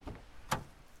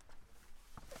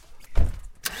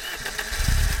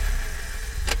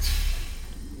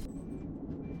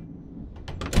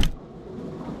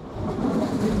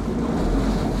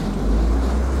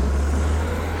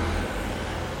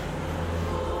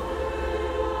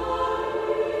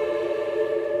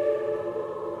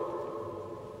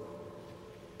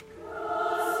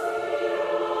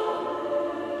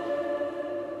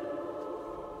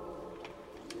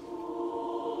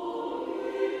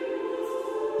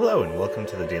Hello and welcome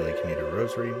to the Daily Commuter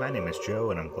Rosary. My name is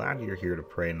Joe and I'm glad you're here to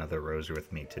pray another rosary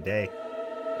with me today.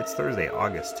 It's Thursday,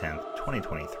 August 10th,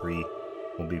 2023.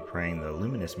 We'll be praying the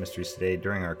Luminous Mysteries today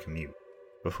during our commute.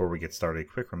 Before we get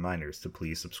started, quick reminders to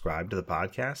please subscribe to the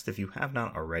podcast if you have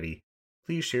not already.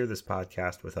 Please share this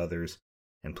podcast with others,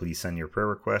 and please send your prayer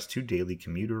requests to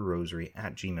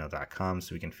dailycommuterrosary@gmail.com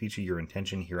so we can feature your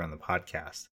intention here on the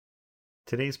podcast.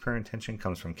 Today's prayer intention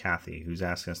comes from Kathy, who's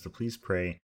asking us to please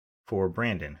pray for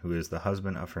Brandon, who is the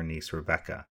husband of her niece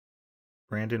Rebecca.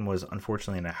 Brandon was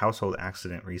unfortunately in a household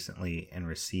accident recently and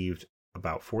received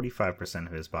about 45%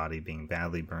 of his body being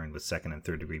badly burned with second and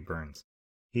third degree burns.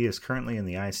 He is currently in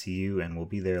the ICU and will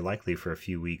be there likely for a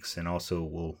few weeks, and also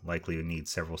will likely need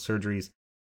several surgeries,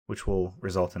 which will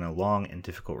result in a long and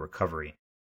difficult recovery.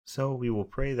 So we will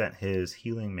pray that his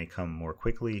healing may come more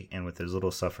quickly and with as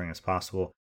little suffering as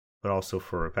possible, but also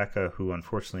for Rebecca, who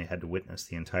unfortunately had to witness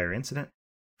the entire incident,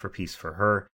 for peace for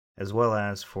her, as well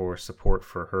as for support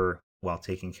for her while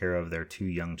taking care of their two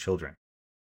young children.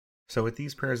 So with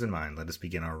these prayers in mind, let us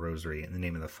begin our rosary in the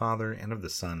name of the Father, and of the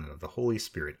Son, and of the Holy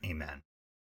Spirit. Amen.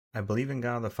 I believe in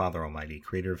God the Father Almighty,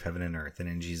 creator of heaven and earth, and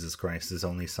in Jesus Christ, his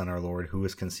only Son, our Lord, who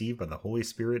was conceived by the Holy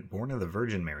Spirit, born of the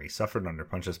Virgin Mary, suffered under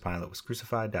Pontius Pilate, was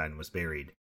crucified, died, and was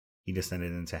buried. He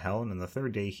descended into hell, and on the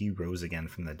third day he rose again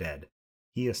from the dead.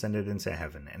 He ascended into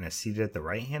heaven, and is seated at the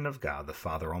right hand of God the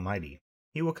Father Almighty.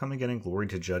 He will come again in glory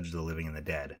to judge the living and the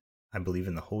dead. I believe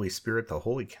in the Holy Spirit, the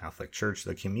Holy Catholic Church,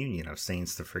 the communion of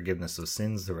saints, the forgiveness of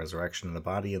sins, the resurrection of the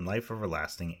body, and life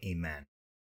everlasting. Amen.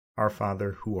 Our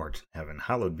Father, who art in heaven,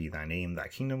 hallowed be thy name. Thy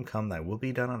kingdom come, thy will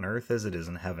be done on earth as it is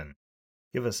in heaven.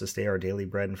 Give us this day our daily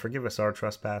bread, and forgive us our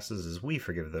trespasses as we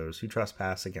forgive those who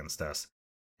trespass against us.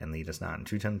 And lead us not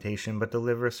into temptation, but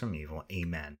deliver us from evil.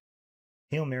 Amen.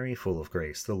 Hail Mary, full of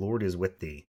grace, the Lord is with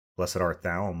thee. Blessed art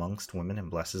thou amongst women,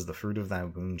 and blessed is the fruit of thy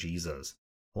womb, Jesus.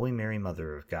 Holy Mary,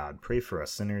 Mother of God, pray for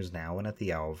us sinners now and at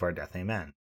the hour of our death.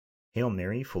 Amen. Hail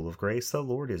Mary, full of grace, the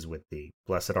Lord is with thee.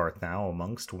 Blessed art thou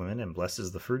amongst women, and blessed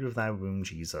is the fruit of thy womb,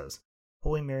 Jesus.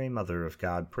 Holy Mary, Mother of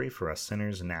God, pray for us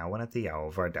sinners now and at the hour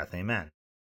of our death. Amen.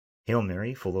 Hail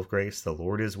Mary, full of grace, the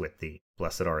Lord is with thee.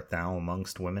 Blessed art thou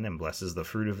amongst women, and blessed is the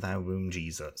fruit of thy womb,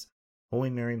 Jesus. Holy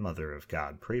Mary, Mother of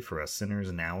God, pray for us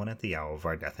sinners now and at the hour of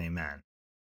our death. Amen.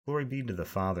 Glory be to the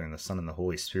Father, and the Son, and the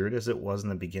Holy Spirit, as it was in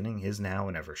the beginning, is now,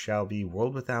 and ever shall be,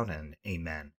 world without end.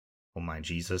 Amen. O my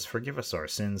Jesus, forgive us our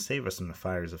sins, save us from the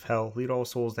fires of hell, lead all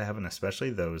souls to heaven,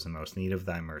 especially those in most need of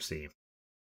thy mercy.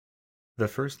 The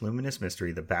first luminous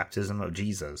mystery, the baptism of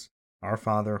Jesus. Our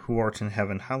Father, who art in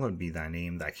heaven, hallowed be thy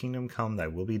name. Thy kingdom come, thy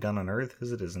will be done on earth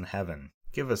as it is in heaven.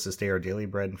 Give us this day our daily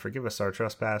bread, and forgive us our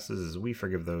trespasses as we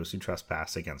forgive those who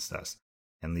trespass against us.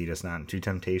 And lead us not into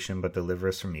temptation, but deliver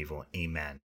us from evil.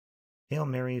 Amen. Hail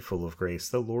Mary, full of grace,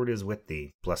 the Lord is with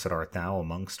thee. Blessed art thou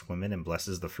amongst women, and blessed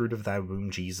is the fruit of thy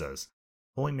womb, Jesus.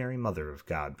 Holy Mary, Mother of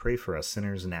God, pray for us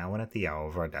sinners now and at the hour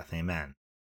of our death. Amen.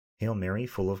 Hail Mary,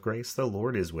 full of grace, the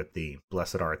Lord is with thee.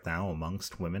 Blessed art thou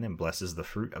amongst women, and blessed is the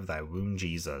fruit of thy womb,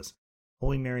 Jesus.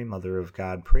 Holy Mary, Mother of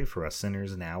God, pray for us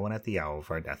sinners now and at the hour of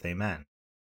our death. Amen.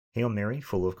 Hail Mary,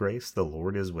 full of grace, the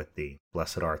Lord is with thee.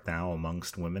 Blessed art thou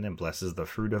amongst women, and blessed is the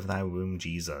fruit of thy womb,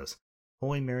 Jesus.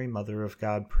 Holy Mary, Mother of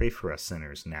God, pray for us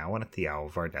sinners, now and at the hour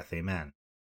of our death. Amen.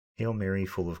 Hail Mary,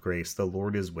 full of grace, the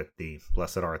Lord is with thee.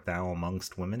 Blessed art thou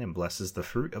amongst women, and blessed is the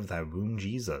fruit of thy womb,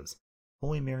 Jesus.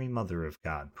 Holy Mary, Mother of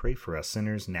God, pray for us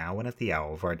sinners, now and at the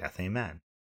hour of our death. Amen.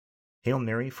 Hail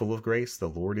Mary, full of grace, the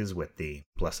Lord is with thee.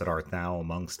 Blessed art thou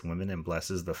amongst women, and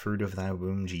blessed is the fruit of thy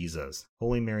womb, Jesus.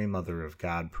 Holy Mary, Mother of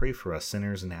God, pray for us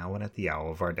sinners, now and at the hour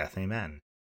of our death. Amen.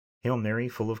 Hail Mary,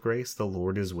 full of grace, the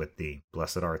Lord is with thee.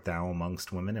 Blessed art thou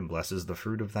amongst women, and blessed is the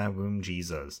fruit of thy womb,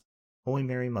 Jesus. Holy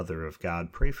Mary, Mother of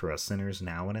God, pray for us sinners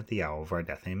now and at the hour of our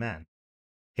death. Amen.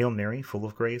 Hail Mary, full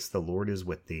of grace, the Lord is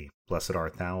with thee. Blessed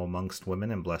art thou amongst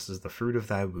women, and blessed is the fruit of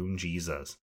thy womb,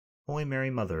 Jesus. Holy Mary,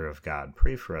 Mother of God,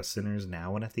 pray for us sinners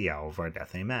now and at the hour of our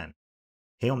death. Amen.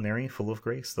 Hail Mary, full of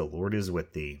grace, the Lord is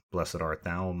with thee. Blessed art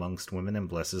thou amongst women, and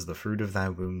blessed is the fruit of thy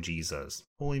womb, Jesus.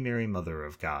 Holy Mary, Mother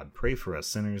of God, pray for us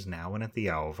sinners now and at the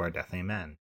hour of our death.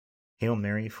 Amen. Hail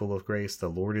Mary, full of grace, the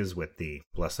Lord is with thee.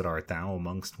 Blessed art thou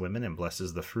amongst women, and blessed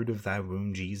is the fruit of thy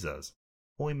womb, Jesus.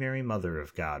 Holy Mary, Mother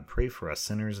of God, pray for us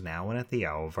sinners now and at the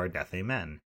hour of our death.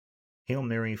 Amen. Hail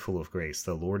Mary, full of grace,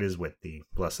 the Lord is with thee.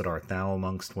 Blessed art thou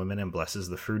amongst women, and blessed is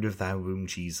the fruit of thy womb,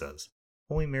 Jesus.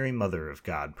 Holy Mary, Mother of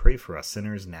God, pray for us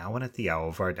sinners now and at the hour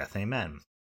of our death. Amen.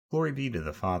 Glory be to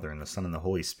the Father, and the Son, and the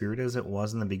Holy Spirit, as it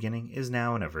was in the beginning, is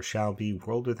now, and ever shall be,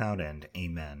 world without end.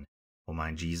 Amen. O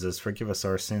my Jesus, forgive us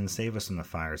our sins, save us from the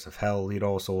fires of hell, lead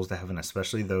all souls to heaven,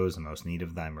 especially those in most need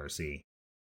of thy mercy.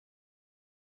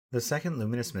 The second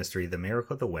luminous mystery, the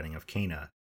miracle of the wedding of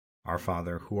Cana. Our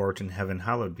Father, who art in heaven,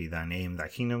 hallowed be thy name. Thy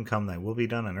kingdom come, thy will be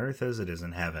done on earth as it is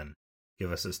in heaven.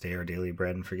 Give us this day our daily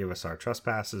bread, and forgive us our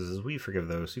trespasses as we forgive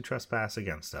those who trespass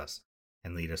against us.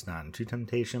 And lead us not into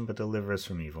temptation, but deliver us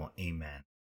from evil. Amen.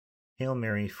 Hail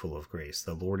Mary, full of grace,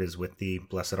 the Lord is with thee.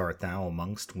 Blessed art thou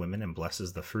amongst women, and blessed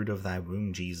is the fruit of thy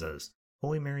womb, Jesus.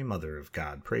 Holy Mary, Mother of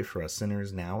God, pray for us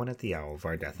sinners, now and at the hour of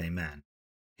our death. Amen.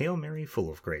 Hail Mary,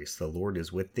 full of grace, the Lord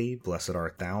is with thee. Blessed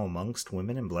art thou amongst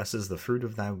women, and blessed is the fruit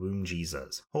of thy womb,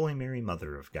 Jesus. Holy Mary,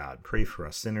 Mother of God, pray for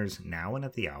us sinners, now and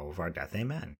at the hour of our death.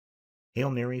 Amen.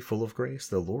 Hail Mary, full of grace,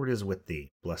 the Lord is with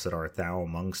thee. Blessed art thou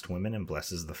amongst women, and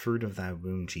blessed is the fruit of thy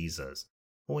womb, Jesus.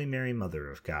 Holy Mary, Mother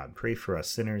of God, pray for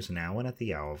us sinners, now and at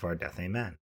the hour of our death.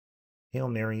 Amen. Hail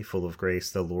Mary, full of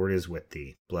grace, the Lord is with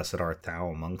thee. Blessed art thou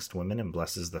amongst women, and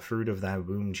blessed is the fruit of thy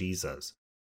womb, Jesus.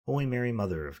 Holy Mary,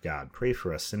 Mother of God, pray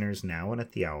for us sinners, now and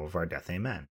at the hour of our death.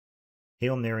 Amen.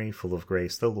 Hail Mary, full of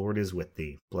grace, the Lord is with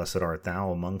thee. Blessed art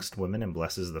thou amongst women, and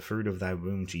blessed is the fruit of thy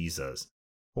womb, Jesus.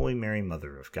 Holy Mary,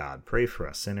 Mother of God, pray for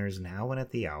us sinners, now and at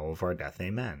the hour of our death.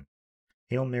 Amen.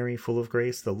 Hail Mary, full of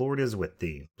grace, the Lord is with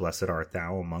thee. Blessed art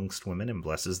thou amongst women, and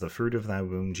blessed is the fruit of thy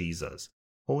womb, Jesus.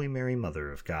 Holy Mary,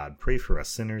 Mother of God, pray for us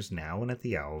sinners, now and at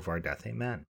the hour of our death.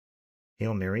 Amen.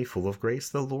 Hail Mary, full of grace,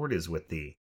 the Lord is with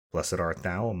thee. Blessed art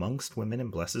thou amongst women,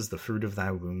 and blessed is the fruit of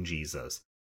thy womb, Jesus.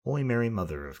 Holy Mary,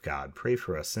 Mother of God, pray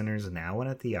for us sinners, now and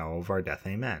at the hour of our death.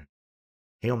 Amen.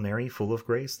 Hail Mary, full of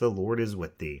grace, the Lord is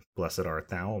with thee. Blessed art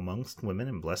thou amongst women,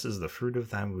 and blessed is the fruit of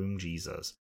thy womb,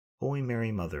 Jesus. Holy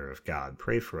Mary, Mother of God,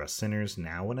 pray for us sinners,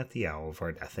 now and at the hour of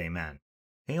our death. Amen.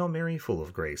 Hail Mary, full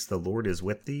of grace, the Lord is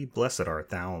with thee. Blessed art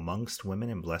thou amongst women,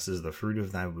 and blessed is the fruit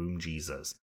of thy womb,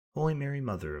 Jesus. Holy Mary,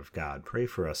 Mother of God, pray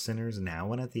for us sinners,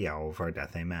 now and at the hour of our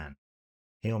death. Amen.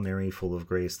 Hail Mary, full of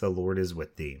grace, the Lord is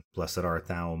with thee. Blessed art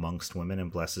thou amongst women, and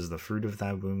blessed is the fruit of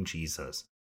thy womb, Jesus.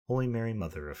 Holy Mary,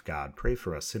 Mother of God, pray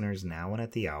for us sinners, now and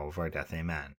at the hour of our death.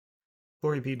 Amen.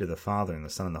 Glory be to the Father, and the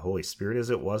Son, and the Holy Spirit, as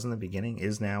it was in the beginning,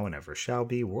 is now, and ever shall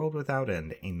be, world without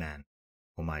end. Amen.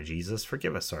 O my Jesus,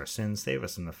 forgive us our sins, save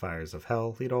us from the fires of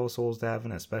hell, lead all souls to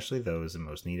heaven, especially those in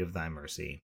most need of thy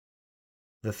mercy.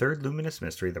 The third luminous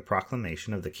mystery, the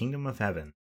proclamation of the kingdom of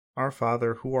heaven. Our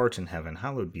Father, who art in heaven,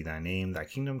 hallowed be thy name. Thy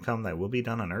kingdom come, thy will be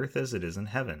done on earth as it is in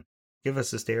heaven. Give us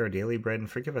this day our daily bread, and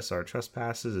forgive us our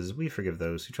trespasses as we forgive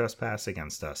those who trespass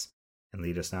against us. And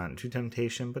lead us not into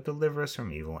temptation, but deliver us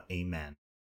from evil. Amen.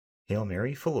 Hail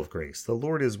Mary, full of grace, the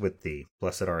Lord is with thee.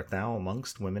 Blessed art thou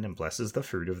amongst women, and blessed is the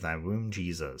fruit of thy womb,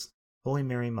 Jesus. Holy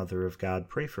Mary, Mother of God,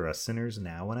 pray for us sinners,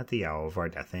 now and at the hour of our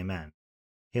death. Amen.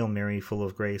 Hail Mary, full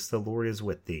of grace, the Lord is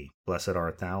with thee. Blessed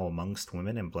art thou amongst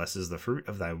women, and blessed is the fruit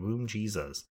of thy womb,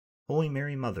 Jesus. Holy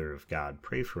Mary, Mother of God,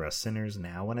 pray for us sinners,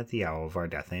 now and at the hour of our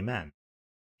death. Amen.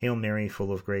 Hail Mary,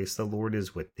 full of grace, the Lord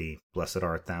is with thee. Blessed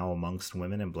art thou amongst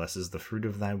women, and blessed is the fruit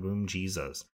of thy womb,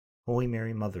 Jesus. Holy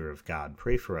Mary, Mother of God,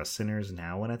 pray for us sinners,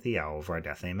 now and at the hour of our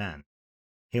death. Amen.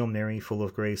 Hail Mary, full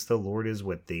of grace, the Lord is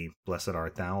with thee. Blessed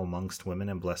art thou amongst women,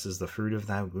 and blessed is the fruit of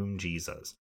thy womb,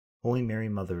 Jesus. Holy Mary,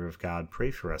 Mother of God,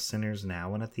 pray for us sinners,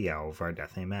 now and at the hour of our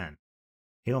death. Amen.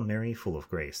 Hail Mary, full of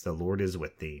grace, the Lord is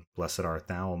with thee. Blessed art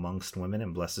thou amongst women,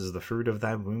 and blessed is the fruit of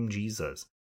thy womb, Jesus.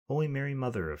 Holy Mary,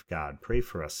 Mother of God, pray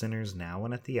for us sinners, now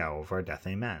and at the hour of our death.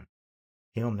 Amen.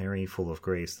 Hail Mary, full of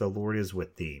grace, the Lord is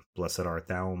with thee. Blessed art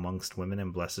thou amongst women,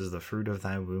 and blessed is the fruit of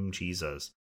thy womb,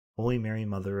 Jesus. Holy Mary,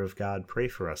 Mother of God, pray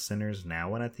for us sinners,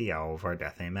 now and at the hour of our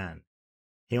death. Amen.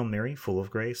 Hail Mary, full of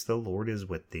grace, the Lord is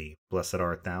with thee. Blessed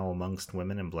art thou amongst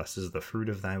women, and blessed is the fruit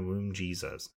of thy womb,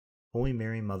 Jesus. Holy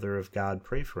Mary, Mother of God,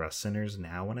 pray for us sinners,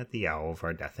 now and at the hour of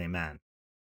our death. Amen.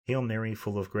 Hail Mary,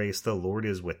 full of grace, the Lord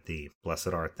is with thee. Blessed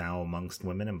art thou amongst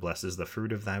women, and blessed is the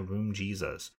fruit of thy womb,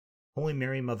 Jesus. Holy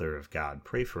Mary, Mother of God,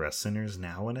 pray for us sinners,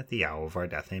 now and at the hour of our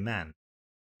death. Amen.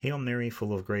 Hail Mary,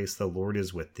 full of grace, the Lord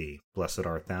is with thee. Blessed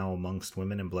art thou amongst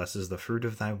women, and blessed is the fruit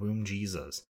of thy womb,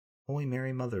 Jesus. Holy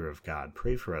Mary, Mother of God,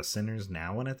 pray for us sinners,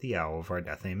 now and at the hour of our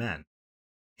death. Amen.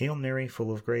 Hail Mary,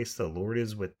 full of grace, the Lord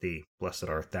is with thee. Blessed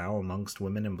art thou amongst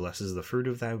women, and blessed is the fruit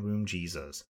of thy womb,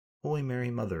 Jesus. Holy Mary,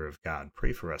 Mother of God,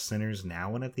 pray for us sinners,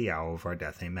 now and at the hour of our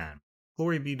death. Amen.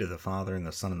 Glory be to the Father, and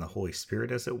the Son, and the Holy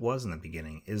Spirit, as it was in the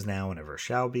beginning, is now, and ever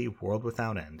shall be, world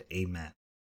without end. Amen.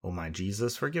 O my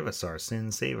Jesus, forgive us our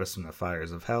sins, save us from the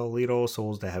fires of hell, lead all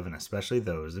souls to heaven, especially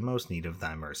those in most need of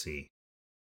thy mercy.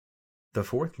 The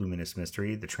fourth luminous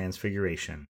mystery, the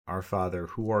Transfiguration. Our Father,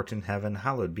 who art in heaven,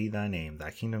 hallowed be thy name.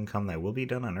 Thy kingdom come, thy will be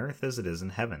done on earth as it is in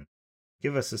heaven.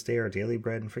 Give us this day our daily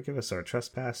bread, and forgive us our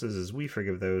trespasses as we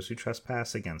forgive those who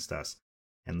trespass against us.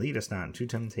 And lead us not into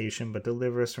temptation, but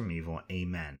deliver us from evil.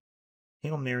 Amen.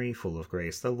 Hail Mary, full of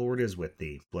grace, the Lord is with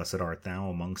thee. Blessed art thou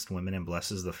amongst women, and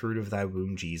blessed is the fruit of thy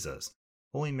womb, Jesus.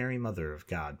 Holy Mary, Mother of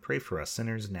God, pray for us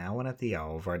sinners now and at the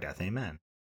hour of our death. Amen.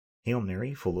 Hail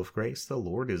Mary, full of grace, the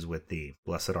Lord is with thee.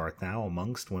 Blessed art thou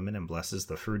amongst women, and blessed is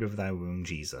the fruit of thy womb,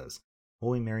 Jesus.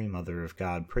 Holy Mary, Mother of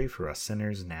God, pray for us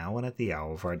sinners now and at the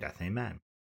hour of our death. Amen.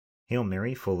 Hail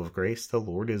Mary, full of grace, the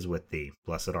Lord is with thee.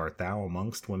 Blessed art thou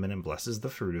amongst women, and blessed is the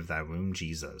fruit of thy womb,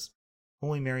 Jesus.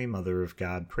 Holy Mary, Mother of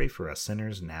God, pray for us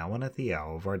sinners now and at the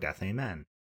hour of our death. Amen.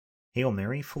 Hail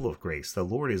Mary, full of grace, the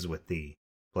Lord is with thee.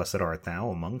 Blessed art thou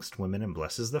amongst women, and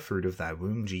blessed is the fruit of thy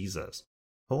womb, Jesus.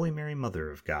 Holy Mary,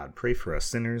 Mother of God, pray for us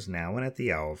sinners now and at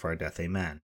the hour of our death.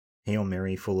 Amen. Hail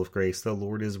Mary, full of grace, the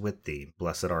Lord is with thee.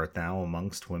 Blessed art thou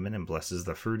amongst women, and blessed is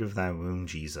the fruit of thy womb,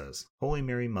 Jesus. Holy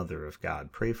Mary, Mother of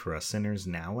God, pray for us sinners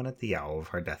now and at the hour of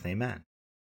our death. Amen.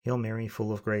 Hail Mary,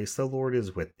 full of grace, the Lord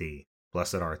is with thee.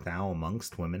 Blessed art thou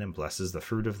amongst women, and blessed is the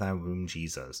fruit of thy womb,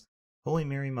 Jesus. Holy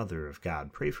Mary, Mother of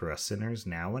God, pray for us sinners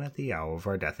now and at the hour of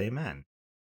our death. Amen.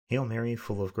 Hail Mary,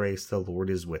 full of grace, the Lord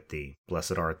is with thee.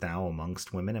 Blessed art thou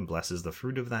amongst women, and blessed is the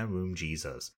fruit of thy womb,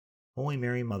 Jesus. Holy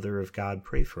Mary, Mother of God,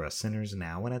 pray for us sinners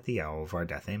now and at the hour of our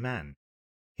death. Amen.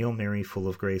 Hail Mary, full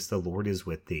of grace, the Lord is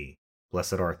with thee.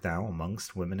 Blessed art thou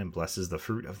amongst women, and blessed is the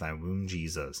fruit of thy womb,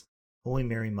 Jesus. Holy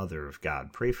Mary, Mother of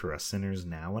God, pray for us sinners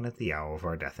now and at the hour of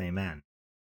our death. Amen.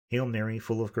 Hail Mary,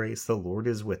 full of grace, the Lord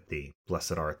is with thee.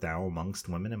 Blessed art thou amongst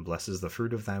women, and blessed is the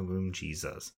fruit of thy womb,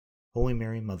 Jesus. Holy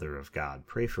Mary, Mother of God,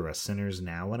 pray for us sinners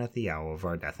now and at the hour of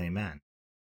our death. Amen.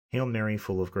 Hail Mary,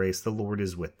 full of grace, the Lord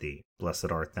is with thee. Blessed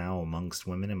art thou amongst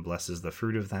women, and blessed is the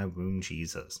fruit of thy womb,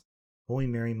 Jesus. Holy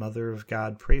Mary, Mother of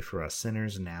God, pray for us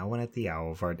sinners now and at the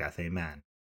hour of our death. Amen.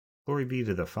 Glory be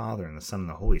to the Father, and the Son, and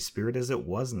the Holy Spirit, as it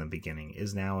was in the beginning,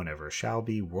 is now, and ever shall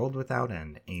be, world without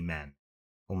end. Amen.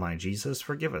 O my Jesus,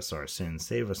 forgive us our sins,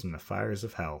 save us from the fires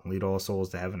of hell, lead all souls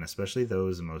to heaven, especially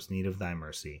those in most need of thy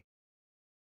mercy.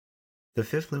 The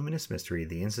fifth luminous mystery,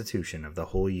 the institution of the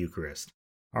Holy Eucharist.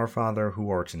 Our Father, who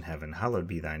art in heaven, hallowed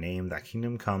be thy name. Thy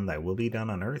kingdom come, thy will be done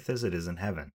on earth as it is in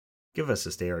heaven. Give us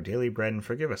this day our daily bread, and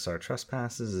forgive us our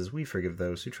trespasses as we forgive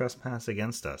those who trespass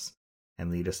against us. And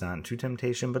lead us not into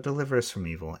temptation, but deliver us from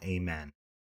evil. Amen.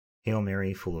 Hail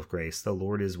Mary, full of grace, the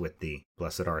Lord is with thee.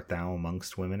 Blessed art thou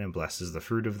amongst women, and blessed is the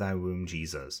fruit of thy womb,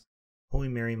 Jesus. Holy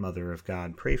Mary, Mother of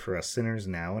God, pray for us sinners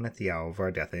now and at the hour of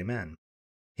our death. Amen.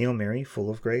 Hail Mary, full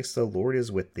of grace, the Lord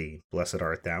is with thee. Blessed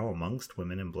art thou amongst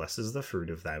women, and blessed is the fruit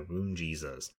of thy womb,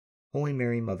 Jesus. Holy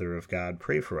Mary, Mother of God,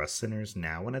 pray for us sinners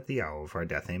now and at the hour of our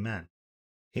death. Amen.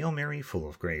 Hail Mary, full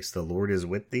of grace, the Lord is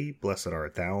with thee. Blessed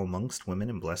art thou amongst women,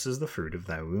 and blessed is the fruit of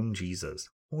thy womb, Jesus.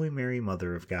 Holy Mary,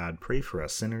 Mother of God, pray for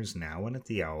us sinners now and at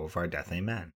the hour of our death.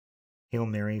 Amen. Hail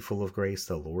Mary, full of grace,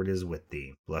 the Lord is with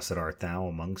thee. Blessed art thou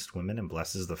amongst women, and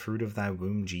blessed is the fruit of thy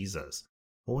womb, Jesus.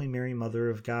 Holy Mary, Mother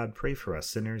of God, pray for us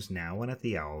sinners now and at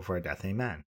the hour of our death.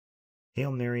 Amen.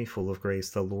 Hail Mary, full of grace,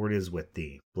 the Lord is with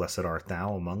thee. Blessed art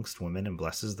thou amongst women, and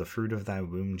blessed is the fruit of thy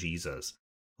womb, Jesus.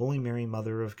 Holy Mary,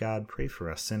 Mother of God, pray for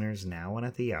us sinners now and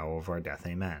at the hour of our death.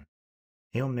 Amen.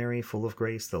 Hail Mary, full of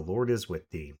grace, the Lord is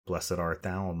with thee. Blessed art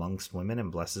thou amongst women,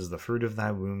 and blessed is the fruit of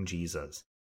thy womb, Jesus.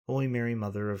 Holy Mary,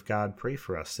 Mother of God, pray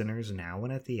for us sinners now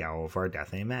and at the hour of our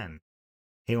death. Amen.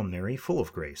 Hail Mary, full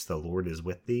of grace, the Lord is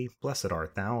with thee. Blessed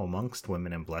art thou amongst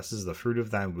women, and blessed is the fruit of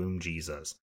thy womb,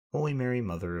 Jesus. Holy Mary,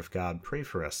 Mother of God, pray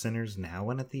for us sinners now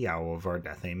and at the hour of our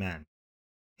death. Amen.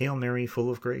 Hail Mary,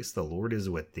 full of grace, the Lord is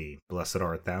with thee. Blessed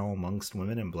art thou amongst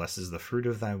women, and blessed is the fruit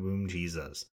of thy womb,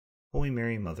 Jesus. Holy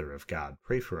Mary, Mother of God,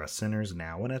 pray for us sinners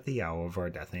now and at the hour of our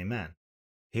death. Amen.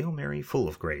 Hail Mary, full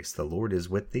of grace, the Lord is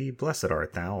with thee. Blessed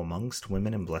art thou amongst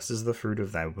women, and blessed is the fruit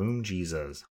of thy womb,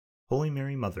 Jesus. Holy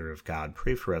Mary, Mother of God,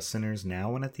 pray for us sinners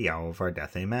now and at the hour of our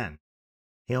death. Amen.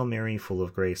 Hail Mary, full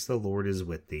of grace, the Lord is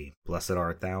with thee. Blessed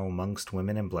art thou amongst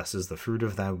women, and blessed is the fruit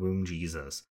of thy womb,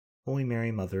 Jesus. Holy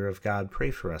Mary, Mother of God,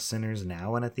 pray for us sinners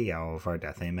now and at the hour of our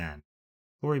death. Amen.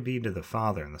 Glory be to the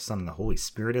Father, and the Son, and the Holy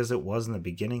Spirit, as it was in the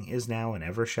beginning, is now, and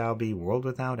ever shall be, world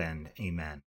without end.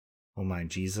 Amen. O my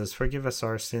Jesus, forgive us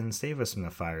our sins, save us from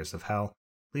the fires of hell,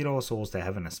 lead all souls to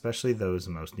heaven, especially those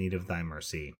in most need of thy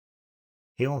mercy.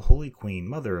 Hail, Holy Queen,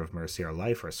 Mother of mercy, our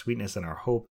life, our sweetness, and our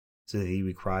hope. To thee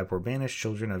we cry, poor banished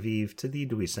children of Eve. To thee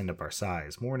do we send up our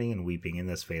sighs, mourning and weeping in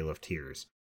this vale of tears.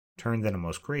 Turn then, O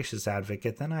most gracious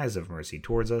Advocate, thine eyes of mercy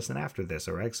towards us, and after this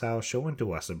our exile show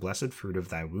unto us the blessed fruit of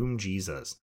thy womb,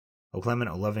 Jesus. O clement,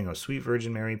 O loving, O sweet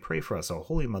Virgin Mary, pray for us, O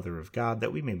Holy Mother of God,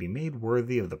 that we may be made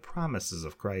worthy of the promises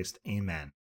of Christ.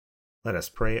 Amen. Let us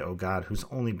pray, O God, whose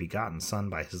only begotten Son,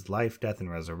 by his life, death, and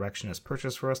resurrection, has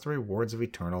purchased for us the rewards of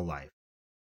eternal life.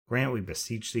 Grant, we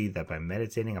beseech thee, that by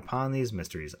meditating upon these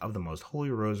mysteries of the most holy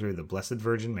rosary of the Blessed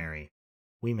Virgin Mary,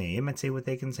 we may imitate what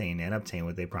they contain and obtain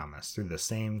what they promise, through the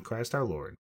same Christ our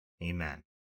Lord. Amen.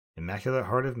 Immaculate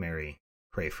Heart of Mary,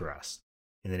 pray for us.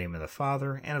 In the name of the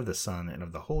Father, and of the Son, and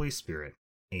of the Holy Spirit.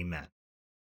 Amen.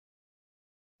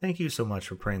 Thank you so much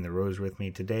for praying the rosary with me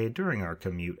today during our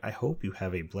commute. I hope you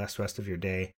have a blessed rest of your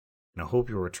day, and I hope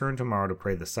you'll return tomorrow to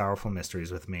pray the sorrowful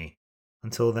mysteries with me.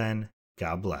 Until then,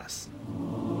 God bless.